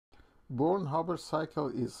Born-Haber cycle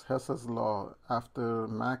is Hess's law after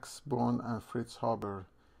Max Born and Fritz Haber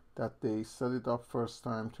that they set it up first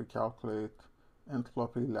time to calculate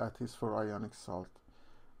enthalpy lattice for ionic salt.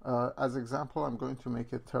 As example, I'm going to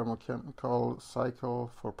make a thermochemical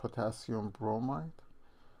cycle for potassium bromide.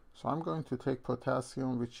 So I'm going to take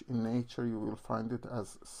potassium, which in nature you will find it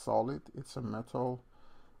as solid. It's a metal.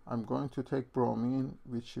 I'm going to take bromine,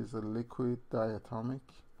 which is a liquid diatomic.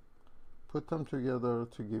 Put them together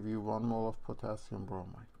to give you 1 mole of potassium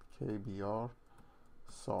bromide, KBr,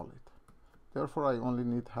 solid. Therefore, I only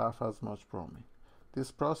need half as much bromine. This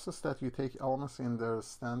process that you take elements in their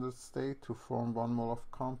standard state to form 1 mole of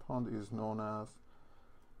compound is known as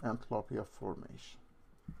enthalpy of formation.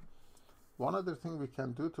 One other thing we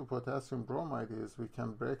can do to potassium bromide is we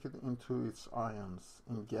can break it into its ions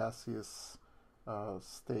in gaseous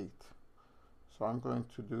state. So I'm going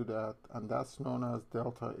to do that, and that's known as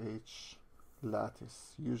delta H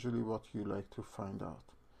lattice, usually what you like to find out.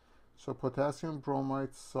 So potassium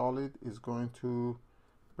bromide solid is going to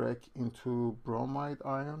break into bromide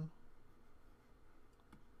ion,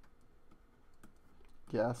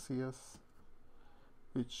 gaseous,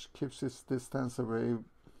 which keeps its distance away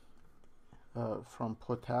from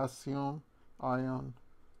potassium ion,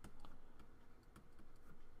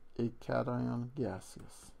 a cation,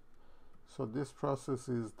 gaseous. So this process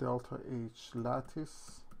is delta H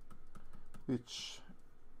lattice, which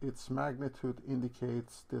its magnitude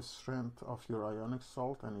indicates the strength of your ionic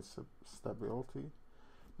salt and its stability.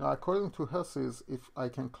 Now, according to Hess, if I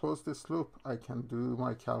can close this loop, I can do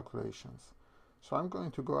my calculations. So I'm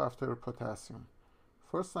going to go after potassium.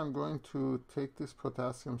 First, I'm going to take this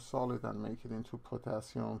potassium solid and make it into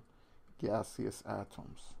potassium gaseous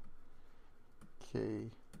atoms, Kg.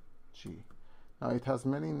 Now, it has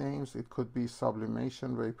many names. It could be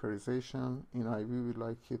sublimation, vaporization. In IV, we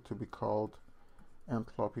like it to be called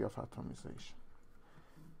enthalpy of atomization.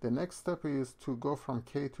 The next step is to go from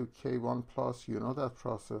K to K1 plus. You know that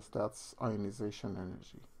process. That's ionization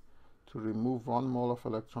energy. To remove 1 mole of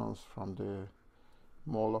electrons from the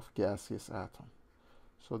mole of gaseous atom.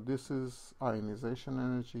 So this is ionization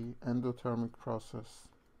energy, endothermic process.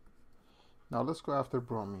 Now let's go after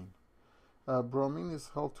bromine. Bromine is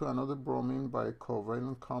held to another bromine by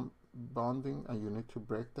covalent bonding, and you need to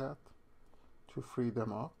break that to free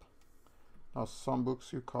them up. Now, some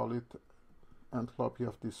books you call it enthalpy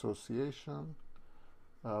of dissociation.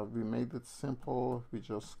 We made it simple. We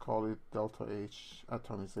just call it delta H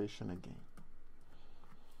atomization again.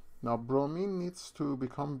 Now, bromine needs to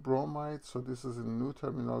become bromide, so this is a new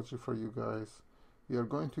terminology for you guys. We are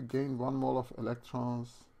going to gain 1 mole of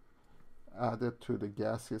electrons added to the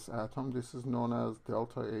gaseous atom. This is known as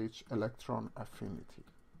delta H electron affinity.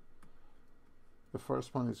 The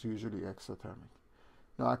first one is usually exothermic.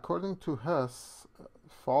 Now, according to Hess,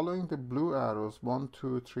 following the blue arrows, 1,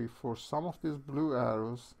 2, 3, 4, some of these blue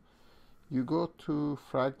arrows, you go to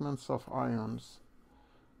fragments of ions,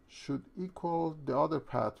 should equal the other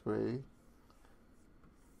pathway.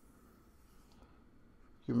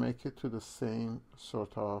 You make it to the same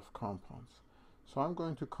sort of compounds. So I'm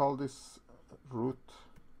going to call this route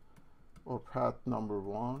or path number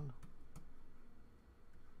 1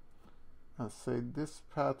 and say this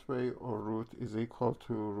pathway or route is equal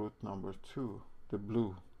to route number 2, the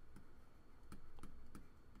blue.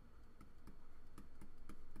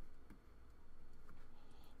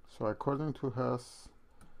 So according to Hess,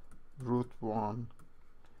 route 1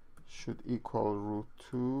 should equal route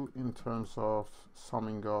 2 in terms of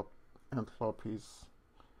summing up enthalpies.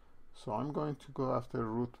 So I'm going to go after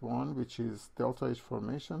route 1, which is delta H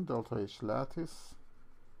formation, delta H lattice,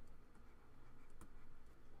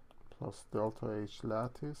 plus delta H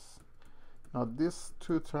lattice. Now these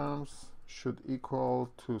two terms should equal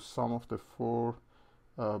to sum of the 4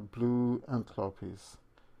 blue enthalpies.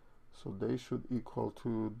 So they should equal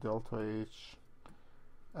to delta H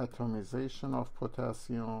atomization of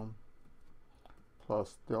potassium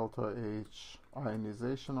plus delta H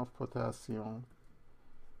ionization of potassium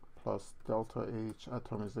plus delta H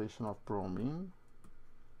atomization of bromine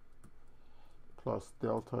plus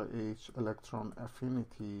delta H electron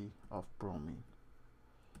affinity of bromine.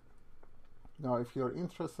 Now, if you're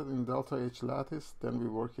interested in delta H lattice, then we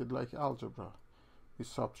work it like algebra. We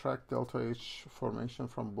subtract delta H formation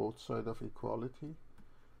from both sides of equality,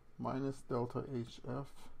 minus delta HF,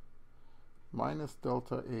 minus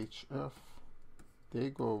delta HF,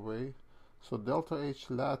 they go away. So delta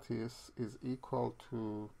H lattice is equal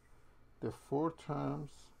to the 4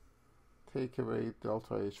 terms take away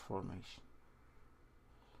delta H formation.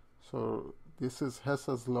 So this is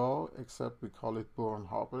Hess's law, except we call it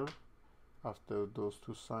Born-Haber after those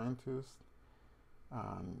two scientists.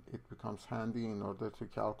 and it becomes handy in order to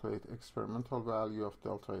calculate experimental value of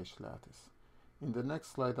delta H lattice. In the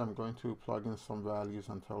next slide, I'm going to plug in some values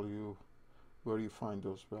and tell you where you find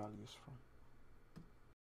those values from.